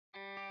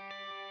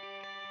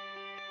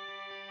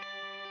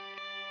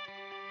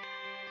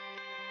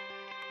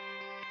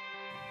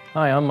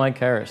Hi, I'm Mike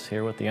Harris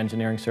here with the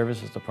Engineering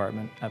Services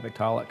Department at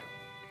Victaulic.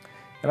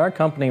 At our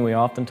company, we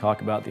often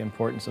talk about the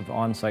importance of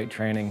on-site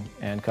training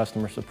and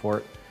customer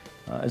support,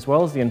 as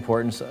well as the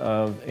importance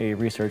of a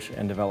research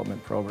and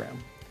development program.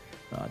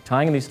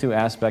 Tying these two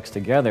aspects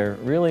together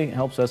really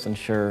helps us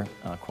ensure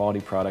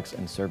quality products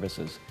and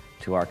services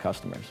to our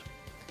customers.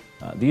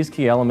 These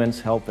key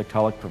elements help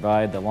Victaulic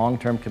provide the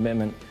long-term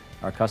commitment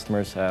our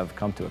customers have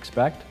come to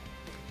expect.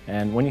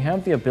 And when you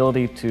have the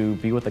ability to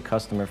be with the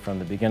customer from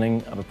the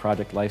beginning of a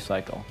project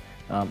lifecycle,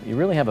 you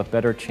really have a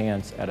better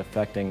chance at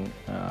affecting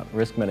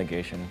risk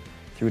mitigation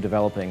through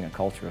developing a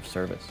culture of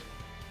service.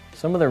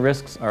 Some of the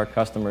risks our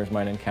customers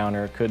might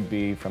encounter could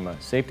be from a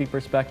safety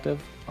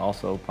perspective,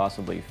 also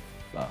possibly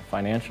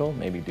financial,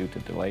 maybe due to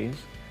delays.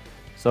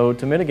 So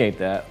to mitigate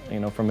that,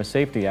 from a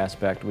safety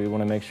aspect, we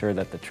want to make sure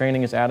that the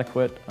training is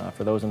adequate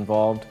for those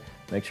involved,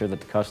 make sure that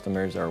the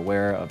customers are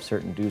aware of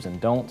certain do's and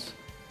don'ts.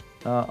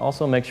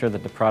 Also make sure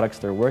that the products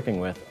they're working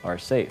with are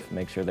safe,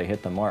 make sure they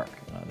hit the mark,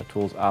 the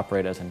tools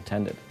operate as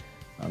intended,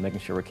 making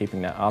sure we're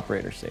keeping that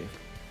operator safe.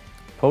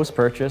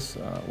 Post-purchase,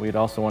 we'd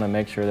also want to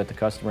make sure that the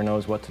customer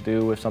knows what to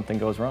do if something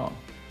goes wrong,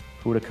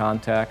 who to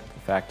contact, the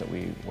fact that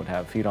we would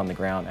have feet on the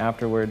ground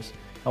afterwards,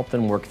 help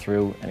them work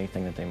through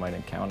anything that they might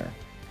encounter.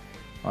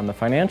 On the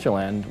financial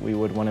end, we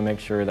would want to make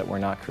sure that we're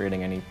not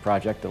creating any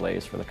project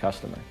delays for the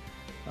customer,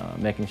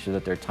 making sure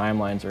that their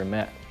timelines are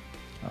met.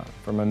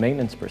 From a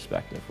maintenance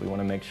perspective, we want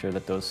to make sure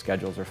that those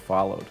schedules are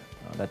followed,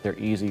 that they're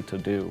easy to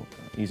do,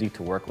 easy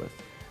to work with,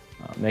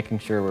 making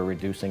sure we're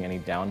reducing any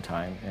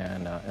downtime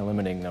and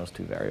eliminating those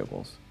two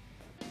variables.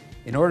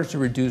 In order to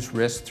reduce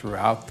risk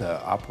throughout the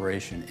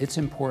operation, it's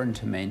important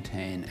to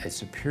maintain a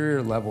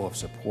superior level of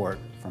support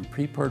from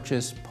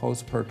pre-purchase,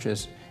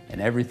 post-purchase,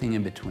 and everything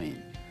in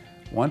between.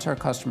 Once our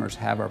customers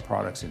have our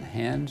products in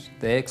hand,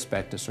 they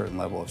expect a certain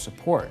level of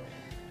support.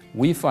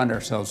 We find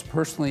ourselves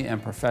personally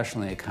and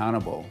professionally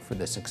accountable for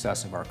the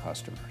success of our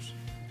customers.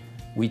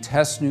 We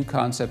test new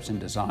concepts and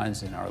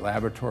designs in our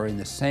laboratory in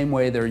the same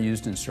way they're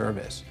used in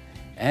service,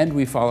 and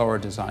we follow our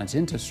designs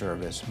into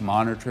service,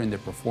 monitoring the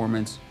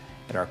performance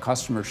at our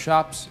customer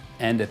shops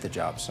and at the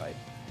job site.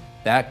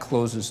 That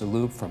closes the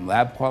loop from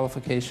lab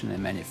qualification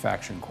and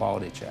manufacturing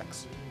quality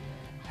checks.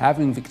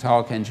 Having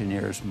Victaulic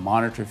engineers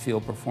monitor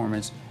field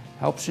performance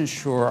helps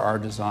ensure our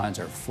designs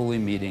are fully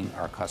meeting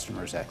our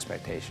customers'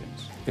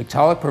 expectations.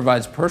 Victaulic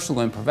provides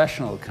personal and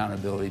professional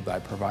accountability by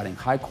providing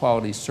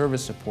high-quality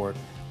service support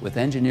with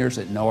engineers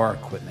that know our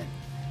equipment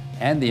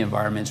and the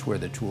environments where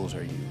the tools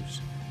are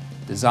used.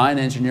 Design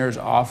engineers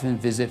often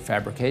visit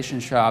fabrication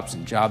shops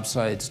and job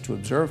sites to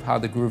observe how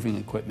the grooving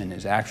equipment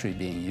is actually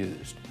being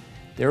used.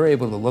 They're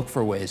able to look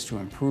for ways to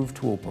improve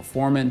tool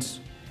performance,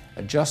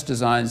 adjust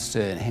designs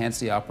to enhance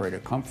the operator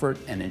comfort,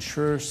 and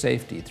ensure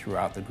safety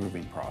throughout the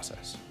grooving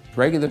process.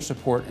 Regular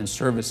support and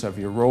service of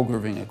your roll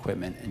grooving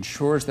equipment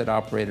ensures that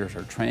operators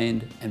are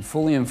trained and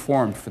fully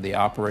informed for the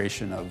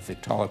operation of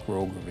Victaulic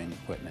roll grooving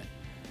equipment.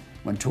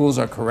 When tools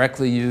are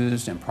correctly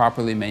used and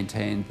properly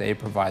maintained, they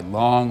provide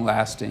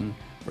long-lasting,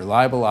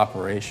 reliable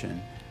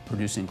operation,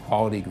 producing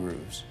quality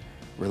grooves.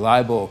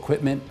 Reliable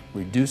equipment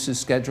reduces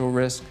schedule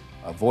risk,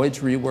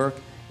 avoids rework,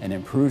 and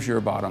improves your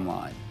bottom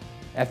line.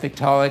 At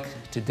Victaulic,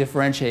 to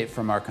differentiate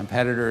from our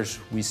competitors,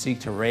 we seek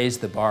to raise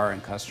the bar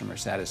in customer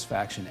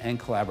satisfaction and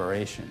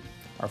collaboration.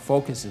 Our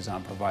focus is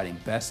on providing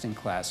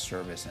best-in-class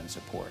service and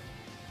support.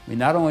 We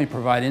not only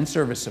provide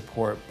in-service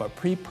support, but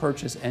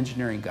pre-purchase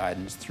engineering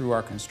guidance through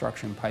our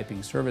construction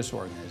piping service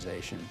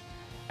organization,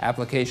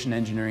 application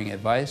engineering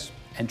advice,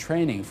 and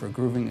training for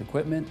grooving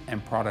equipment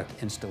and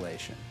product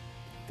installation.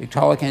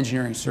 Victaulic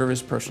engineering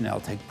service personnel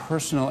take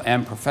personal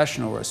and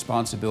professional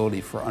responsibility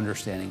for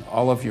understanding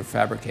all of your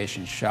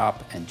fabrication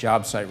shop and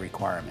job site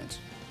requirements.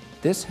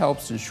 This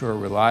helps ensure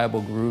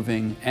reliable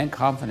grooving and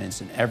confidence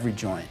in every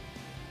joint.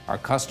 Our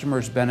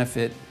customers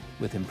benefit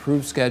with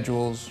improved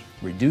schedules,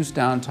 reduced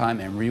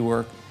downtime and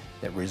rework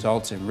that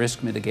results in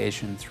risk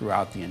mitigation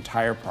throughout the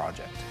entire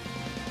project.